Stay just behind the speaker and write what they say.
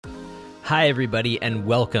Hi, everybody, and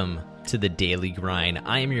welcome to the Daily Grind.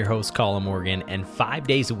 I am your host, Colin Morgan, and 5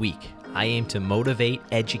 days a week, I aim to motivate,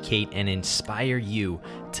 educate, and inspire you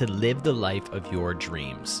to live the life of your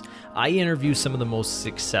dreams. I interview some of the most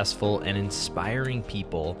successful and inspiring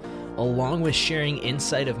people, along with sharing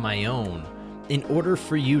insight of my own, in order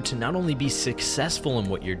for you to not only be successful in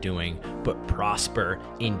what you're doing, but prosper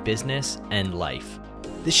in business and life.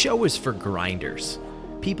 The show is for grinders.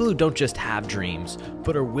 People who don't just have dreams,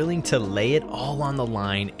 but are willing to lay it all on the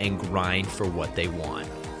line and grind for what they want.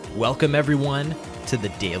 Welcome, everyone, to the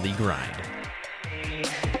Daily Grind.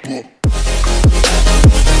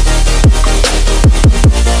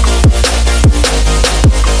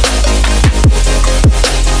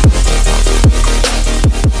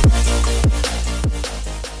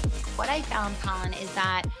 What I found, Colin, is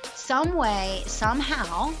that some way,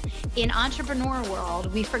 somehow, in entrepreneur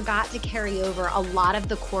world, we forgot to carry over a lot of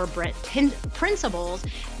the core principles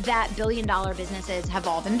that billion-dollar businesses have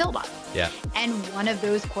all been built on. Yeah. And one of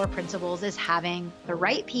those core principles is having the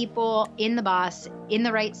right people in the bus, in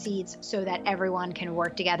the right seats, so that everyone can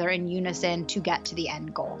work together in unison to get to the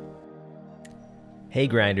end goal. Hey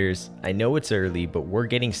grinders, I know it's early, but we're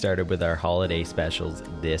getting started with our holiday specials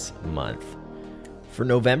this month. For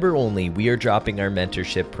November only, we are dropping our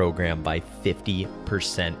mentorship program by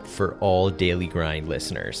 50% for all Daily Grind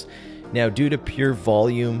listeners. Now, due to pure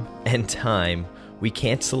volume and time, we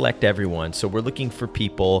can't select everyone, so we're looking for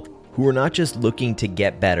people who are not just looking to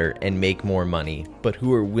get better and make more money, but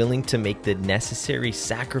who are willing to make the necessary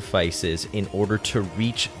sacrifices in order to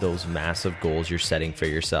reach those massive goals you're setting for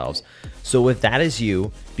yourselves. So if that is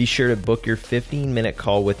you, be sure to book your 15-minute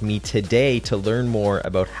call with me today to learn more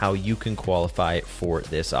about how you can qualify for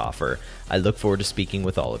this offer. I look forward to speaking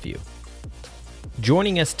with all of you.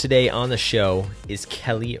 Joining us today on the show is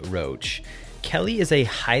Kelly Roach. Kelly is a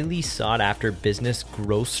highly sought-after business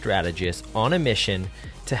growth strategist on a mission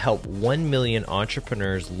to help 1 million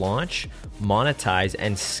entrepreneurs launch, monetize,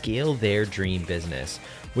 and scale their dream business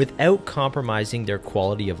without compromising their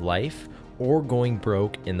quality of life or going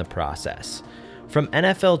broke in the process. From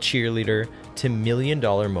NFL Cheerleader to $1 Million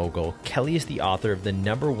Mogul, Kelly is the author of the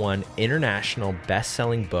 #1 international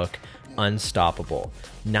best-selling book, Unstoppable: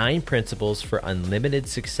 9 Principles for Unlimited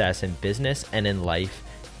Success in Business and in Life,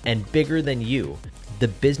 and Bigger Than You, the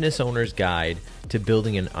business owner's guide to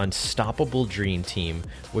building an unstoppable dream team,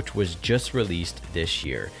 which was just released this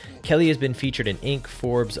year. Kelly has been featured in Inc.,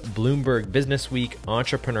 Forbes, Bloomberg Businessweek,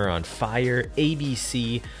 Entrepreneur on Fire,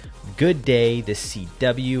 ABC, Good Day, The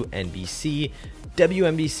CW, NBC,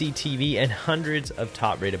 WMBC TV, and hundreds of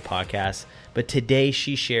top-rated podcasts. But today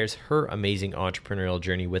she shares her amazing entrepreneurial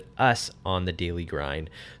journey with us on the Daily Grind.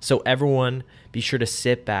 So everyone, be sure to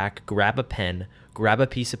sit back, grab a pen, grab a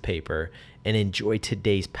piece of paper, and enjoy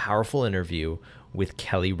today's powerful interview with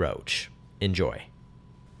Kelly Roach. Enjoy.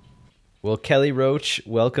 Well, Kelly Roach,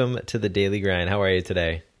 welcome to the Daily Grind. How are you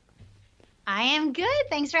today? I am good.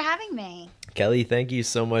 Thanks for having me. Kelly, thank you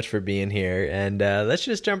so much for being here. And let's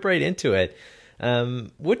just jump right into it.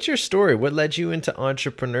 What's your story? What led you into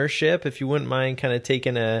entrepreneurship? If you wouldn't mind kind of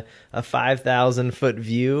taking a 5,000-foot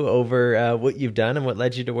view over what you've done and what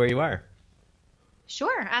led you to where you are.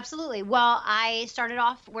 Sure, absolutely. Well, I started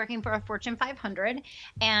off working for a Fortune 500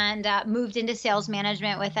 and moved into sales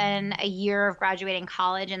management within a year of graduating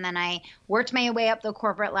college. And then I worked my way up the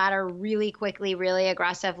corporate ladder really quickly, really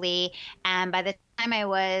aggressively. And by the time I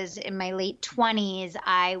was in my late 20s,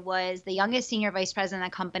 I was the youngest senior vice president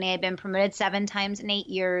of the company. I'd been promoted 7 times in 8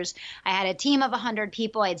 years. I had a team of 100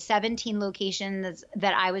 people. I had 17 locations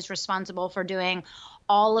that I was responsible for doing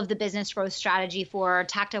all of the business growth strategy for,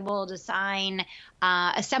 tactical design,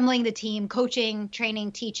 assembling the team, coaching,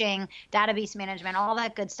 training, teaching, database management, all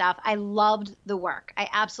that good stuff. I loved the work. I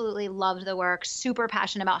absolutely loved the work. Super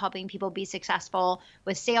passionate about helping people be successful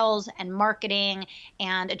with sales and marketing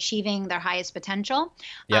and achieving their highest potential.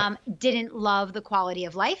 Yep. Didn't love the quality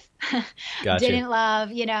of life. Gotcha. Didn't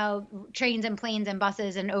love, trains and planes and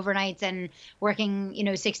buses and overnights and working,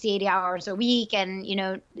 60, 80 hours a week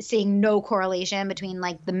and, seeing no correlation between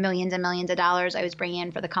like the millions and millions of dollars I was bringing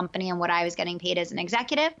in for the company and what I was getting paid as an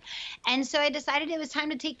executive. And so I decided it was time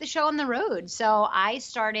to take the show on the road. So I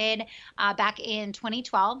started back in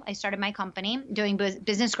 2012. I started my company doing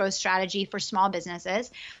business growth strategy for small businesses.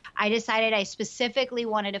 I decided I specifically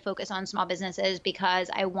wanted to focus on small businesses because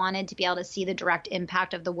I wanted to be able to see the direct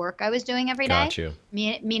impact of the work I was doing every day. Got you.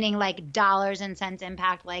 Meaning like dollars and cents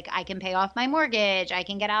impact, like I can pay off my mortgage, I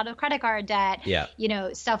can get out of credit card debt, Yeah.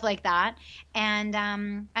 Stuff like that. And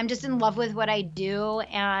I'm just in love with what I do,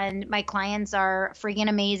 and my clients are freaking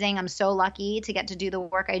amazing. I'm so lucky to get to do the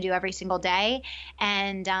work I do every single day.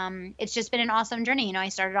 And it's just been an awesome journey. I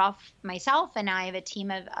started off myself, and now I have a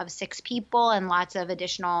team of 6 people and lots of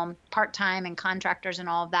additional part-time and contractors and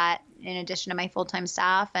all of that in addition to my full-time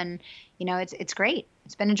staff. And, it's great.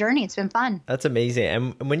 It's been a journey. It's been fun. That's amazing.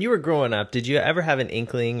 And when you were growing up, did you ever have an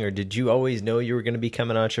inkling, or did you always know you were going to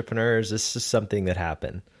become an entrepreneur? Or is this just something that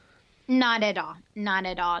happened? Not at all. Not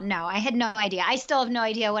at all. No, I had no idea. I still have no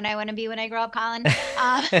idea what I want to be when I grow up, Colin.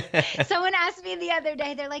 Someone asked me the other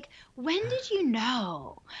day, they're like, when did you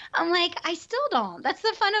know? I'm like, I still don't. That's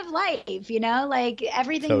the fun of life, like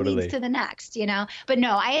everything Totally. leads to the next, But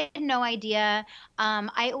no, I had no idea.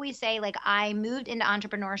 I always say, like, I moved into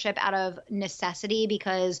entrepreneurship out of necessity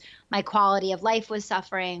because my quality of life was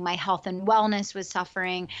suffering. My health and wellness was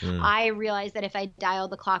suffering. I realized that if I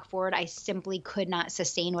dialed the clock forward, I simply could not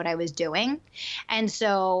sustain what I was doing. And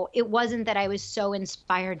so it wasn't that I was so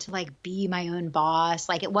inspired to like be my own boss.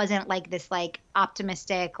 Like it wasn't like this like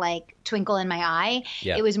optimistic like twinkle in my eye.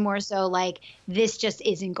 Yeah. It was more so like this just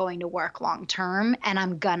isn't going to work long term, and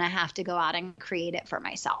I'm gonna have to go out and create it for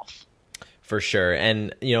myself. For sure.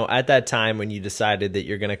 And, at that time when you decided that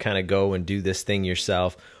you're going to kind of go and do this thing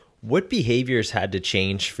yourself, what behaviors had to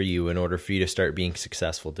change for you in order for you to start being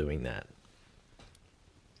successful doing that?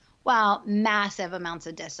 Well, massive amounts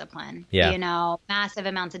of discipline, massive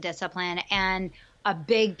amounts of discipline, and a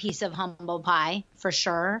big piece of humble pie for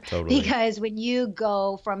sure. Totally. Because when you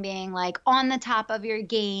go from being like on the top of your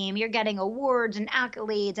game, you're getting awards and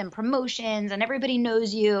accolades and promotions and everybody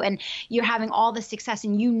knows you and you're having all the success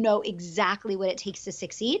and you know exactly what it takes to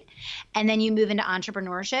succeed. And then you move into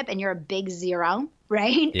entrepreneurship and you're a big zero.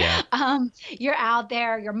 Right? Yeah. You're out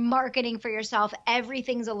there, you're marketing for yourself.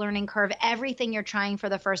 Everything's a learning curve. Everything you're trying for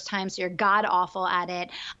the first time. So you're god awful at it.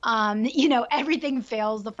 Everything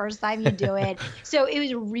fails the first time you do it. So it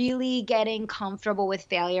was really getting comfortable with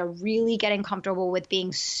failure, really getting comfortable with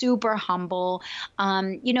being super humble,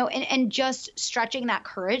 and just stretching that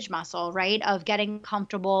courage muscle, right? Of getting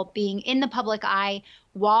comfortable being in the public eye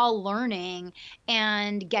while learning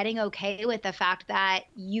and getting okay with the fact that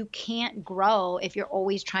you can't grow if you're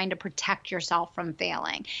always trying to protect yourself from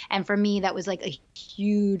failing. And for me, that was like a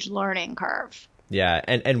huge learning curve. Yeah.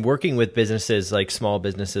 And working with businesses, like small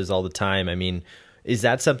businesses all the time. I mean, is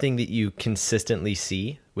that something that you consistently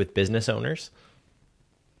see with business owners?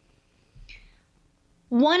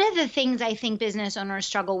 One of the things I think business owners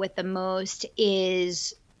struggle with the most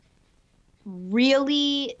is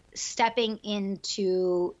really stepping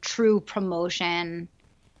into true promotion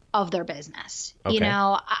of their business. Okay.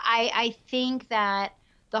 I think that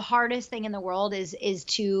the hardest thing in the world is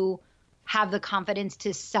to have the confidence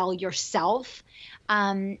to sell yourself,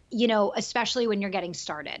 especially when you're getting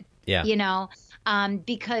started. Yeah.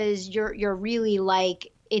 Because you're really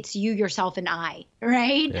like, it's you, yourself, and I,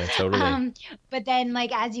 right? Yeah, totally. But then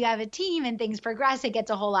like as you have a team and things progress, it gets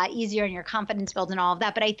a whole lot easier and your confidence builds and all of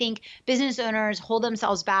that. But I think business owners hold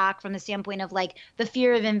themselves back from the standpoint of like the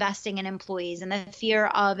fear of investing in employees and the fear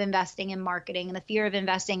of investing in marketing and the fear of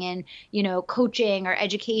investing in, coaching or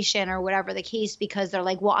education or whatever the case, because they're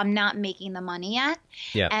like, well, I'm not making the money yet.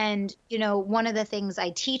 Yeah. And, one of the things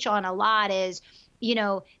I teach on a lot is,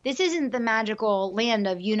 this isn't the magical land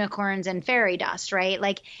of unicorns and fairy dust, right?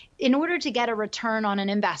 Like in order to get a return on an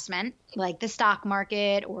investment, like the stock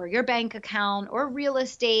market or your bank account or real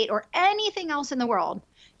estate or anything else in the world,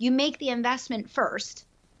 you make the investment first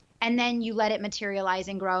and then you let it materialize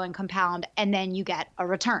and grow and compound and then you get a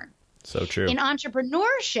return. So true. In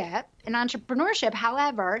entrepreneurship,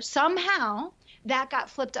 however, somehow that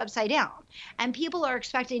got flipped upside down and people are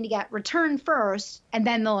expecting to get return first and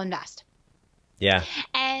then they'll invest. Yeah.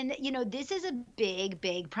 And, this is a big,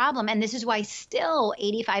 big problem. And this is why still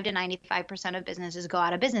 85 to 95% of businesses go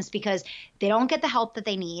out of business because they don't get the help that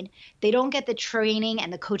they need. They don't get the training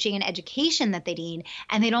and the coaching and education that they need.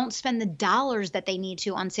 And they don't spend the dollars that they need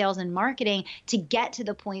to on sales and marketing to get to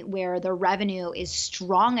the point where the revenue is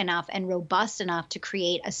strong enough and robust enough to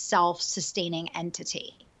create a self-sustaining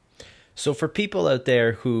entity. So for people out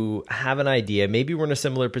there who have an idea, maybe we're in a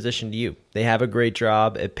similar position to you. They have a great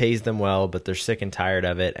job, it pays them well, but they're sick and tired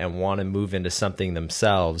of it and want to move into something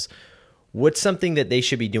themselves. What's something that they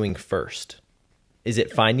should be doing first? Is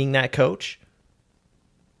it finding that coach?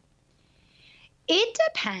 It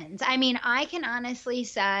depends. I mean, I can honestly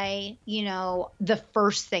say, the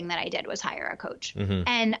first thing that I did was hire a coach. Mm-hmm.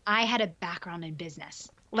 And I had a background in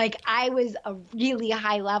business. Like I was a really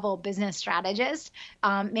high level business strategist,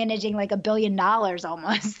 managing like $1 billion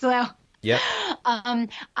almost. So Yep.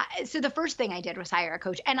 So the first thing I did was hire a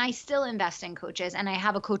coach, and I still invest in coaches. And I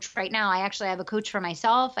have a coach right now. I actually have a coach for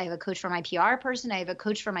myself. I have a coach for my PR person. I have a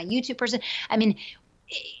coach for my YouTube person. I mean,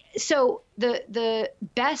 so the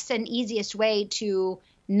best and easiest way to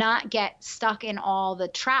not get stuck in all the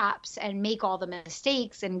traps and make all the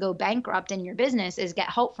mistakes and go bankrupt in your business is get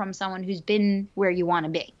help from someone who's been where you want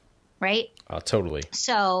to be. Right? Totally.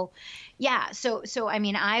 So, yeah. So I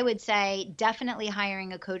mean, I would say definitely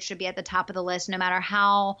hiring a coach should be at the top of the list. No matter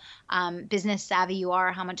how business savvy you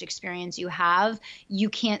are, how much experience you have, you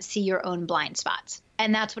can't see your own blind spots.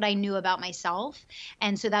 And that's what I knew about myself.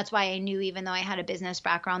 And so that's why I knew, even though I had a business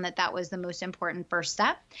background, that was the most important first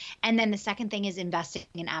step. And then the second thing is investing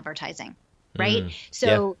in advertising. Right.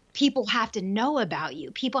 So people have to know about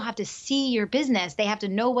you. People have to see your business. They have to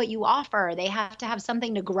know what you offer. They have to have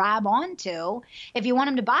something to grab onto if you want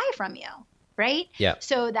them to buy from you. Right. Yeah.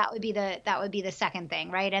 So that would be the second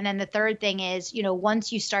thing. Right. And then the third thing is,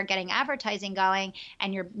 once you start getting advertising going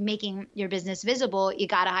and you're making your business visible, you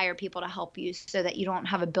got to hire people to help you so that you don't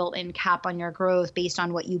have a built-in cap on your growth based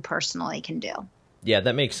on what you personally can do. Yeah,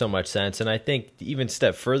 that makes so much sense. And I think even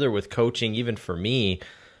step further with coaching, even for me,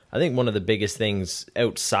 I think one of the biggest things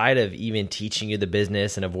outside of even teaching you the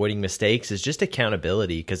business and avoiding mistakes is just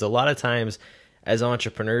accountability. Because a lot of times as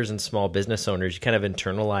entrepreneurs and small business owners, you kind of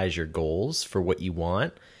internalize your goals for what you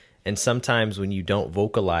want. And sometimes when you don't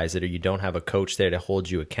vocalize it or you don't have a coach there to hold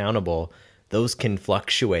you accountable, those can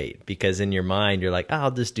fluctuate because in your mind, you're like, oh,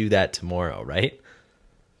 I'll just do that tomorrow, right?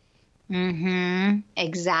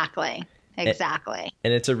 Exactly. And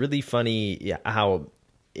it's a really funny how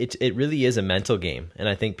it really is a mental game. And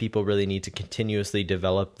I think people really need to continuously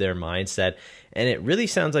develop their mindset. And it really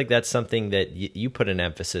sounds like that's something that you put an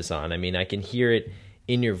emphasis on. I mean, I can hear it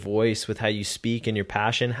in your voice with how you speak and your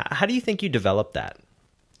passion. How do you think you develop that?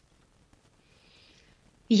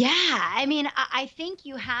 Yeah, I mean, I think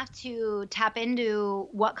you have to tap into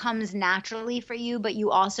what comes naturally for you, but you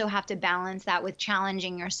also have to balance that with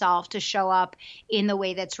challenging yourself to show up in the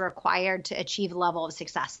way that's required to achieve the level of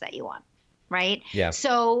success that you want. Right. Yeah.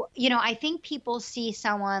 So, I think people see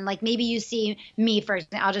someone like maybe you see me first.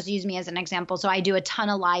 I'll just use me as an example. So I do a ton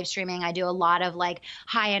of live streaming. I do a lot of like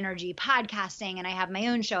high energy podcasting, and I have my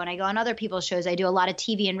own show and I go on other people's shows. I do a lot of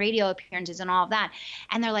TV and radio appearances and all of that.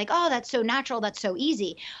 And they're like, oh, that's so natural. That's so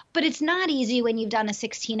easy. But it's not easy when you've done a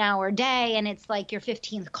 16-hour day and it's like your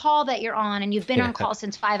 15th call that you're on and you've been on call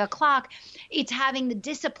since 5 o'clock. It's having the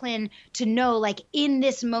discipline to know, like, in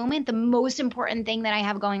this moment, the most important thing that I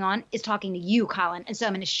have going on is talking to you, Colin. And so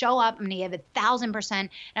I'm going to show up, I'm going to give 1,000%, and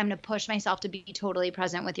I'm going to push myself to be totally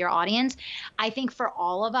present with your audience. I think for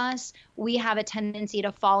all of us, we have a tendency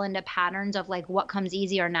to fall into patterns of like what comes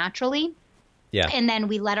easy or naturally. Yeah. And then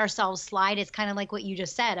we let ourselves slide. It's kind of like what you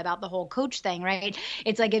just said about the whole coach thing, right?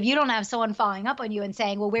 It's like if you don't have someone following up on you and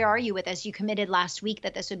saying, well, where are you with this? You committed last week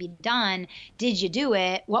that this would be done. Did you do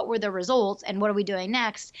it? What were the results? And what are we doing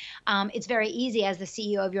next? It's very easy as the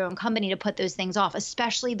CEO of your own company to put those things off,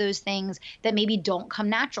 especially those things that maybe don't come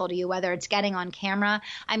natural to you, whether it's getting on camera.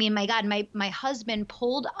 I mean, my God, my husband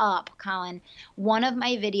pulled up, Colin, one of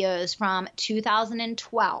my videos from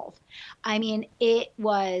 2012. I mean, it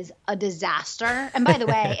was a disaster. And by the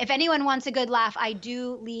way, if anyone wants a good laugh, I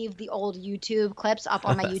do leave the old YouTube clips up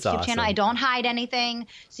on my YouTube channel. I don't hide anything,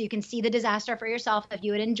 so you can see the disaster for yourself if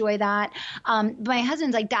you would enjoy that. My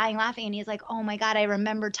husband's like dying laughing, and he's like, oh my God, I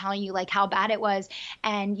remember telling you like how bad it was.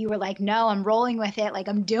 And you were like, no, I'm rolling with it. Like,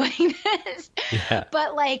 I'm doing this. Yeah.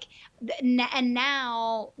 But like, and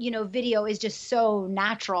now, video is just so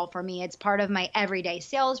natural for me. It's part of my everyday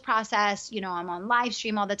sales process. I'm on live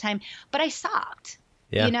stream all the time, but I sucked.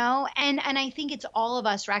 Yeah. And I think it's all of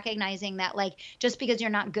us recognizing that, like, just because you're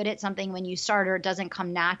not good at something when you start or it doesn't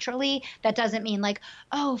come naturally, that doesn't mean like,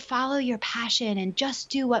 oh, follow your passion and just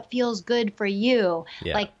do what feels good for you.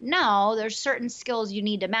 Yeah. Like, no, there's certain skills you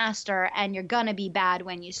need to master, and you're going to be bad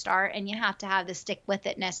when you start, and you have to have the stick with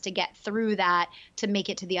itness to get through that, to make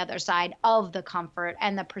it to the other side of the comfort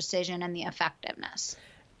and the precision and the effectiveness.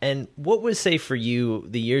 And what would say for you,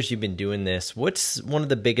 the years you've been doing this, what's one of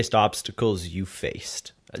the biggest obstacles you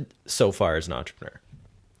faced so far as an entrepreneur?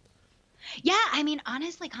 Yeah, I mean,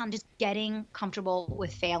 honestly, I'm just getting comfortable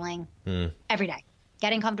with failing every day.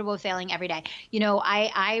 Getting comfortable with failing every day.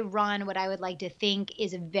 I run what I would like to think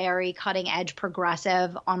is a very cutting edge,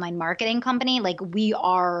 progressive online marketing company. Like,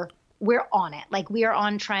 we're on it. Like, we are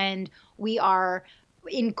on trend. We are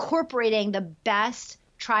incorporating the best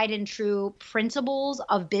tried and true principles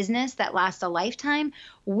of business that last a lifetime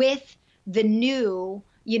with the new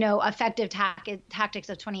effective tactics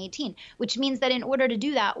of 2018, which means that in order to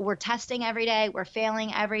do that, we're testing every day, we're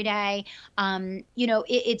failing every day.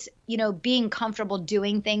 It's being comfortable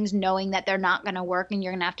doing things, knowing that they're not going to work and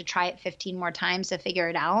you're going to have to try it 15 more times to figure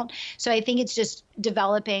it out. So I think it's just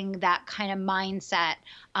developing that kind of mindset,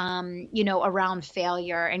 around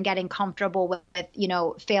failure and getting comfortable with,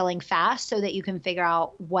 failing fast so that you can figure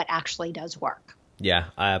out what actually does work. Yeah,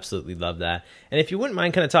 I absolutely love that. And if you wouldn't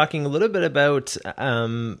mind kind of talking a little bit about,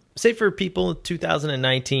 say for people in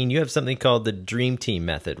 2019, you have something called the Dream Team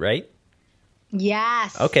method, right?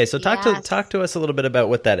 Yes. Okay, so talk to us a little bit about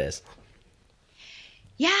what that is.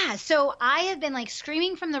 Yeah, so I have been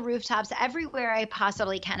screaming from the rooftops everywhere I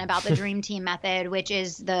possibly can about the Dream Team method, which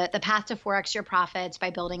is the path to 4x your profits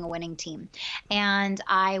by building a winning team. And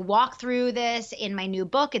I walk through this in my new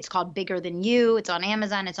book. It's called Bigger Than You. It's on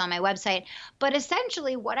Amazon. It's on my website. But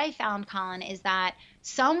essentially what I found, Colin, is that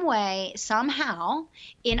some way, somehow,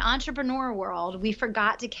 in entrepreneur world, we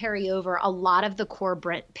forgot to carry over a lot of the core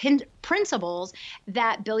principles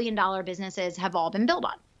that billion-dollar businesses have all been built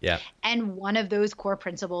on. Yeah. And one of those core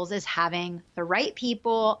principles is having the right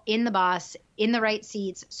people in the bus, in the right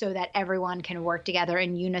seats, so that everyone can work together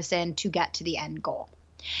in unison to get to the end goal.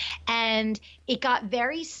 And it got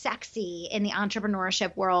very sexy in the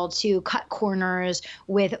entrepreneurship world to cut corners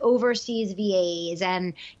with overseas VAs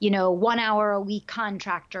and, 1 hour a week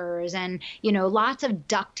contractors and, lots of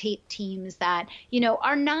duct tape teams that,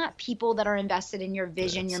 are not people that are invested in your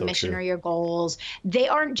vision, your mission, or your goals. They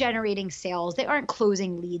aren't generating sales. They aren't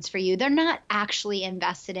closing leads for you. They're not actually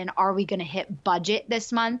invested in, are we going to hit budget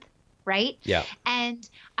this month? Right? Yeah. And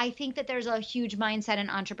I think that there's a huge mindset in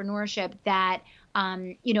entrepreneurship that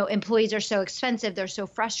employees are so expensive, they're so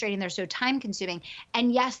frustrating, they're so time consuming.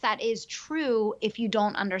 And yes, that is true if you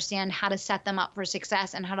don't understand how to set them up for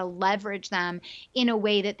success and how to leverage them in a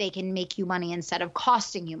way that they can make you money instead of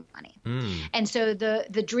costing you money. And so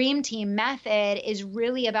the Dream Team method is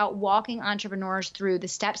really about walking entrepreneurs through the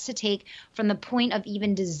steps to take from the point of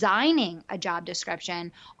even designing a job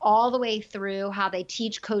description all the way through how they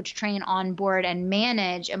teach, coach, train, onboard, and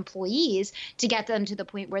manage employees to get them to the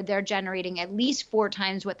point where they're generating at least 4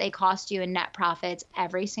 times what they cost you in net profits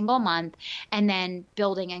every single month, and then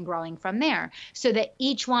building and growing from there. So that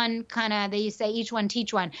each one they say each one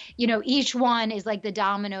teach one, each one is like the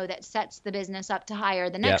domino that sets the business up to hire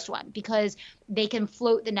the next one, because they can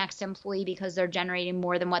float the next employee because they're generating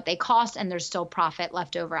more than what they cost and there's still profit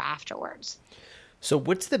left over afterwards. So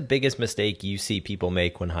what's the biggest mistake you see people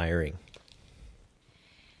make when hiring?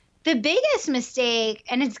 The biggest mistake,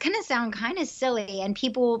 and it's going to sound kind of silly, and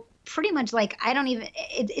people pretty much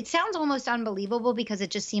it sounds almost unbelievable because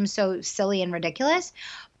it just seems so silly and ridiculous,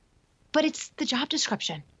 but it's the job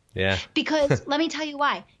description. Yeah. Because let me tell you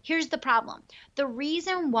why. Here's the problem. The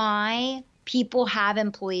reason why people have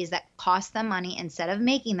employees that cost them money instead of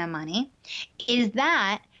making them money is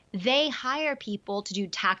that they hire people to do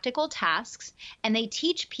tactical tasks, and they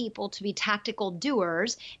teach people to be tactical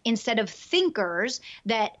doers instead of thinkers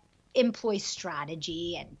that employ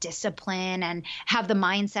strategy and discipline and have the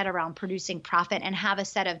mindset around producing profit and have a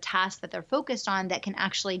set of tasks that they're focused on that can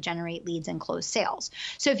actually generate leads and close sales.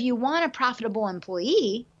 So if you want a profitable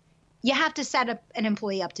employee, you have to set up an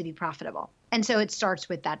employee up to be profitable. And so it starts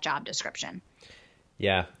with that job description.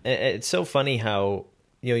 Yeah. It's so funny how,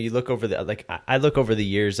 you look over I look over the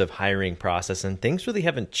years of hiring process and things really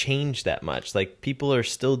haven't changed that much. People are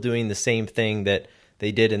still doing the same thing that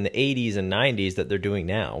they did in the 80s and 90s that they're doing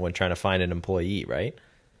now when trying to find an employee, right?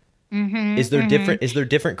 Mm-hmm, is there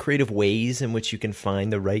different creative ways in which you can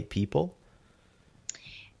find the right people?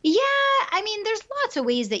 Yeah, there's lots of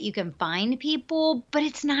ways that you can find people, but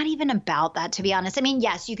it's not even about that, to be honest.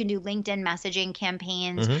 Yes, you can do LinkedIn messaging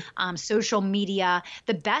campaigns, social media.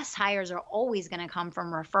 The best hires are always going to come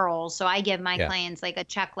from referrals. So I give my clients a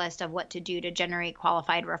checklist of what to do to generate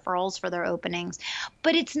qualified referrals for their openings.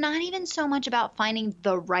 But it's not even so much about finding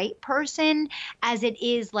the right person as it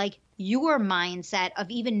is your mindset of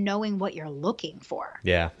even knowing what you're looking for.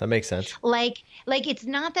 Yeah, that makes sense. It's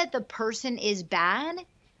not that the person is bad.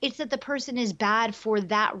 It's that the person is bad for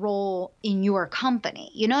that role in your company.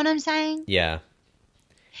 You know what I'm saying? Yeah.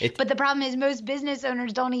 But the problem is most business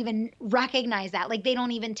owners don't even recognize that. They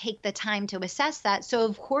don't even take the time to assess that. So,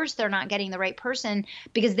 of course, they're not getting the right person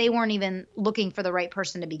because they weren't even looking for the right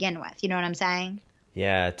person to begin with. You know what I'm saying?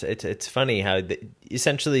 Yeah, it's funny how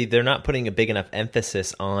essentially they're not putting a big enough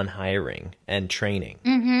emphasis on hiring and training.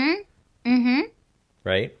 Mm-hmm. Mm-hmm.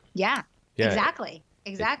 Right? Yeah. Exactly.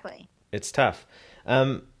 It's tough.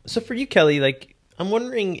 So for you, Kelly, I'm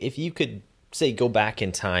wondering if you could, say, go back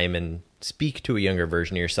in time and speak to a younger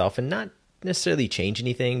version of yourself and not necessarily change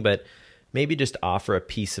anything, but maybe just offer a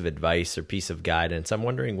piece of advice or piece of guidance, I'm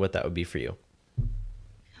wondering what that would be for you.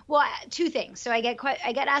 Well, two things. So I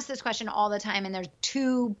get asked this question all the time, and there's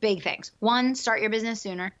two big things. One, start your business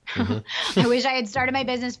sooner. I wish I had started my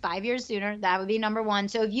business 5 years sooner. That would be number one.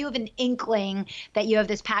 So if you have an inkling that you have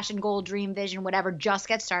this passion, goal, dream, vision, whatever, just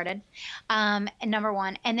get started. And number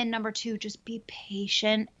one. And then number two, just be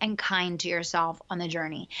patient and kind to yourself on the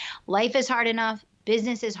journey. Life is hard enough.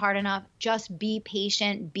 Business is hard enough. Just be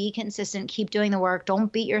patient, be consistent, keep doing the work.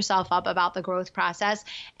 Don't beat yourself up about the growth process.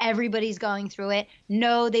 Everybody's going through it.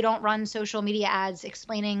 No, they don't run social media ads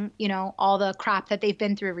explaining, all the crap that they've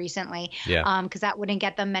been through recently. Yeah. Because that wouldn't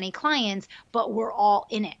get them many clients, but we're all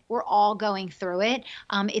in it. We're all going through it.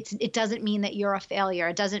 It doesn't mean that you're a failure.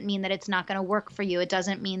 It doesn't mean that it's not going to work for you. It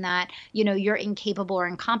doesn't mean that, you're incapable or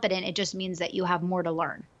incompetent. It just means that you have more to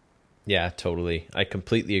learn. Yeah, totally. I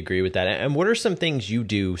completely agree with that. And what are some things you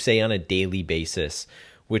do, say on a daily basis,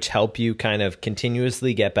 which help you kind of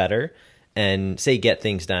continuously get better and say get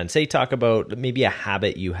things done? Say talk about maybe a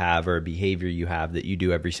habit you have or a behavior you have that you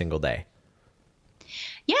do every single day.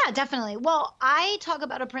 Yeah, definitely. Well, I talk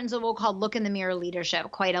about a principle called look in the mirror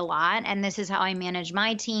leadership quite a lot. And this is how I manage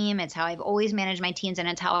my team. It's how I've always managed my teams, and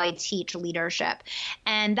it's how I teach leadership.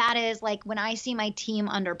 And that is like when I see my team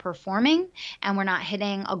underperforming and we're not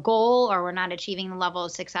hitting a goal or we're not achieving the level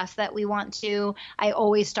of success that we want to, I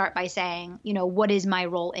always start by saying, what is my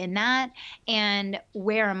role in that? And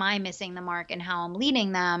where am I missing the mark and how I'm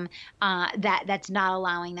leading them that's not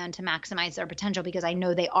allowing them to maximize their potential, because I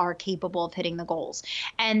know they are capable of hitting the goals.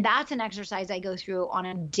 And that's an exercise I go through on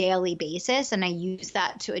a daily basis. And I use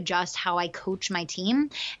that to adjust how I coach my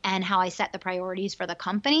team and how I set the priorities for the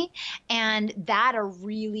company. And that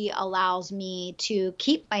really allows me to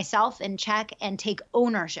keep myself in check and take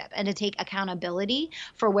ownership and to take accountability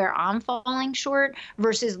for where I'm falling short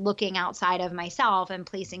versus looking outside of myself and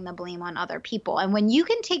placing the blame on other people. And when you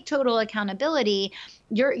can take total accountability,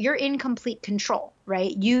 you're in complete control,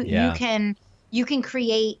 right? You can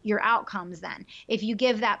create your outcomes then. If you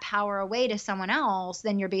give that power away to someone else,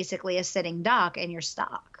 then you're basically a sitting duck and you're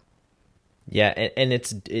stuck. Yeah, and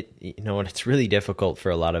it's really difficult for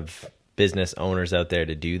a lot of business owners out there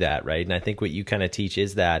to do that, right? And I think what you kind of teach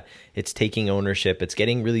is that it's taking ownership, it's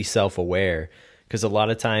getting really self-aware, because a lot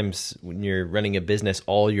of times when you're running a business,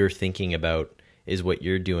 all you're thinking about is what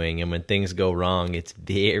you're doing. And when things go wrong, it's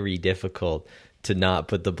very difficult to not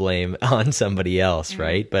put the blame on somebody else,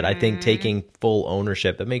 right? But I think taking full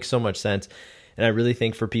ownership, that makes so much sense. And I really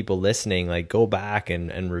think for people listening, like go back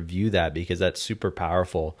and review that, because that's super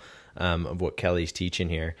powerful of what Kelly's teaching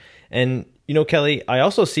here. And, Kelly, I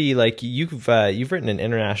also see like you've written an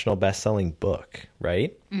international best-selling book,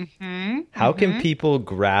 right? How can people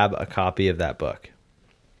grab a copy of that book?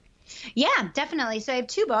 Yeah, definitely. So I have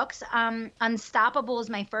two books. Unstoppable is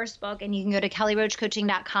my first book, and you can go to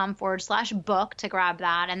kellyroachcoaching.com/book to grab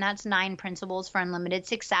that. And that's 9 principles for unlimited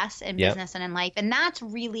success in business and in life. And that's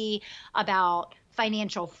really about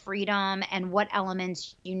financial freedom and what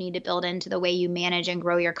elements you need to build into the way you manage and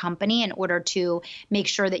grow your company in order to make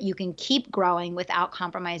sure that you can keep growing without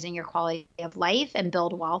compromising your quality of life and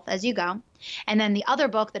build wealth as you go. And then the other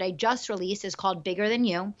book that I just released is called Bigger Than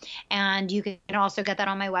You. And you can also get that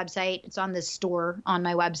on my website. It's on the store on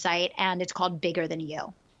my website, and it's called Bigger Than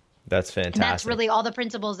You. That's fantastic. And that's really all the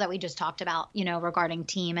principles that we just talked about, regarding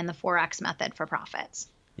team and the 4X method for profits.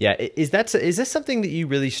 Yeah. Is this something that you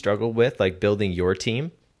really struggle with, like building your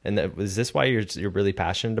team? And is this why you're really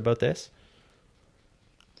passionate about this?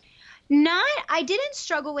 I didn't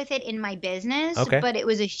struggle with it in my business, but it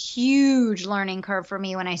was a huge learning curve for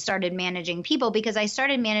me when I started managing people, because I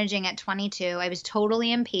started managing at 22. I was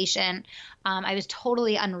totally impatient. I was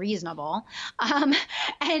totally unreasonable. And,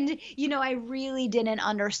 I really didn't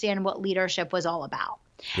understand what leadership was all about.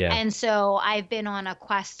 Yeah. And so I've been on a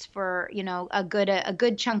quest for, a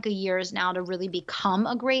good chunk of years now to really become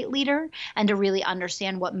a great leader and to really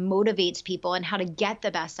understand what motivates people and how to get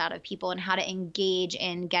the best out of people and how to engage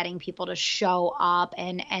in getting people to show up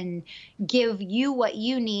and give you what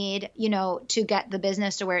you need, to get the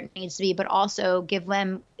business to where it needs to be, but also give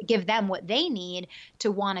them what they need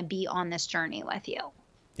to want to be on this journey with you.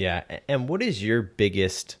 Yeah. And what is your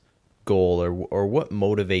biggest goal or what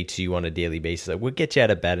motivates you on a daily basis? Like what gets you out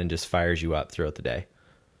of bed and just fires you up throughout the day?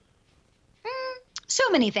 So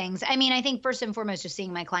many things. I think first and foremost, just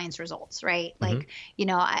seeing my clients' results, right? Like,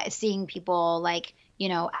 seeing people like,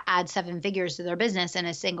 add 7 figures to their business in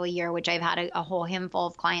a single year, which I've had a whole handful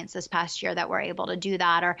of clients this past year that were able to do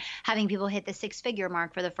that, or having people hit the 6-figure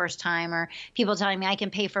mark for the first time, or people telling me I can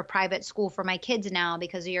pay for private school for my kids now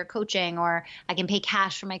because of your coaching, or I can pay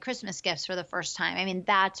cash for my Christmas gifts for the first time. I mean,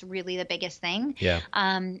 that's really the biggest thing. Yeah.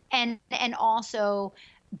 And also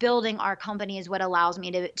building our company is what allows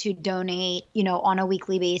me to donate, on a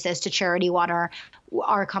weekly basis to charity water.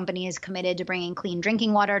 Our company is committed to bringing clean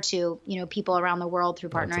drinking water to, people around the world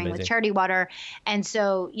through partnering with charity water. And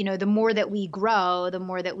so, the more that we grow, the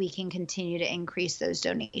more that we can continue to increase those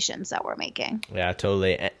donations that we're making. Yeah,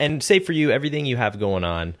 totally. And say for you, everything you have going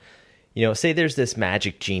on, say there's this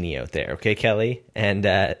magic genie out there, okay, Kelly? And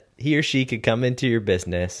he or she could come into your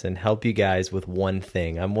business and help you guys with one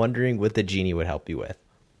thing. I'm wondering what the genie would help you with.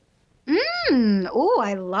 Oh,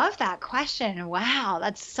 I love that question. Wow,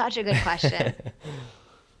 that's such a good question.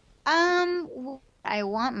 I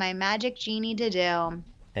want my magic genie to do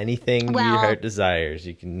anything your heart desires.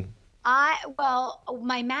 You can.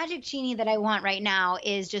 My magic genie that I want right now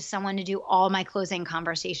is just someone to do all my closing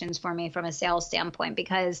conversations for me from a sales standpoint,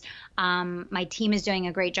 because my team is doing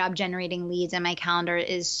a great job generating leads, and my calendar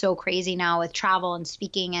is so crazy now with travel and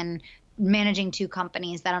speaking and managing 2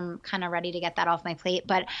 companies that I'm kind of ready to get that off my plate.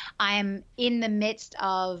 But I'm in the midst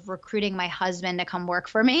of recruiting my husband to come work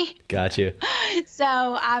for me. Got you. So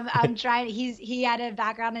I'm trying. He had a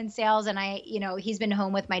background in sales, and he's been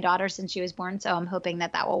home with my daughter since she was born. So I'm hoping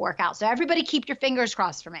that will work out. So everybody keep your fingers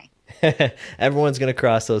crossed for me. Everyone's going to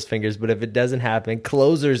cross those fingers, but if it doesn't happen,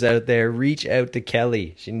 closers out there, reach out to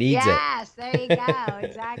Kelly. She needs it. Yes, there you go.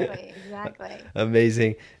 Exactly.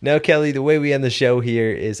 Amazing. Now, Kelly, the way we end the show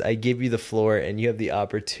here is I give you the floor, and you have the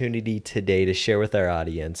opportunity today to share with our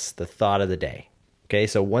audience the thought of the day. Okay,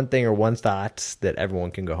 so one thing or one thought that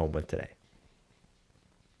everyone can go home with today.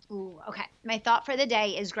 Ooh, okay. My thought for the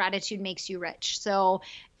day is gratitude makes you rich. So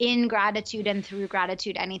in gratitude and through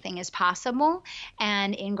gratitude, anything is possible.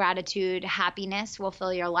 And in gratitude, happiness will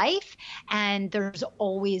fill your life. And there's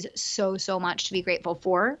always so much to be grateful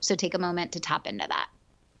for. So take a moment to tap into that.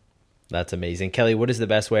 That's amazing. Kelly, what is the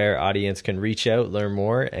best way our audience can reach out, learn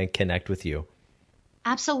more, and connect with you?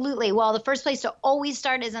 Absolutely. Well, the first place to always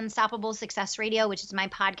start is Unstoppable Success Radio, which is my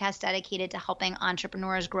podcast dedicated to helping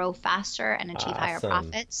entrepreneurs grow faster and achieve higher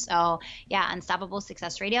profits. So yeah, Unstoppable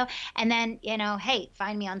Success Radio. And then, hey,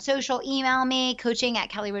 find me on social, email me,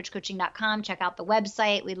 coaching@kellyroachcoaching.com. Check out the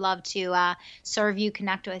website. We'd love to serve you,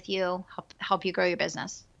 connect with you, help you grow your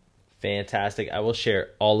business. Fantastic. I will share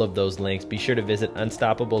all of those links. Be sure to visit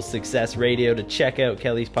Unstoppable Success Radio to check out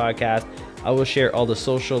Kelly's podcast. I will share all the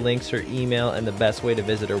social links, her email, and the best way to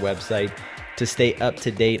visit her website to stay up to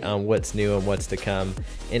date on what's new and what's to come.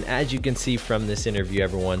 And as you can see from this interview,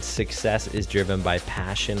 everyone, success is driven by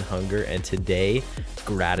passion, hunger, and today,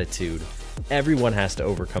 gratitude. Everyone has to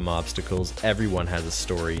overcome obstacles. Everyone has a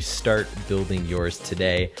story. Start building yours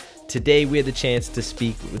today. Today, we had the chance to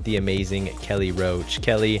speak with the amazing Kelly Roach.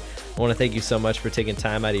 Kelly, I want to thank you so much for taking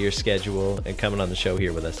time out of your schedule and coming on the show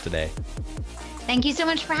here with us today. Thank you so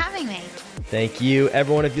much for having me. Thank you.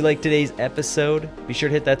 Everyone, if you like today's episode, be sure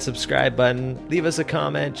to hit that subscribe button, leave us a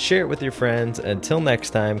comment, share it with your friends. Until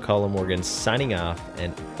next time, Colin Morgan signing off,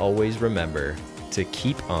 and always remember to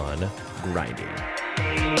keep on grinding.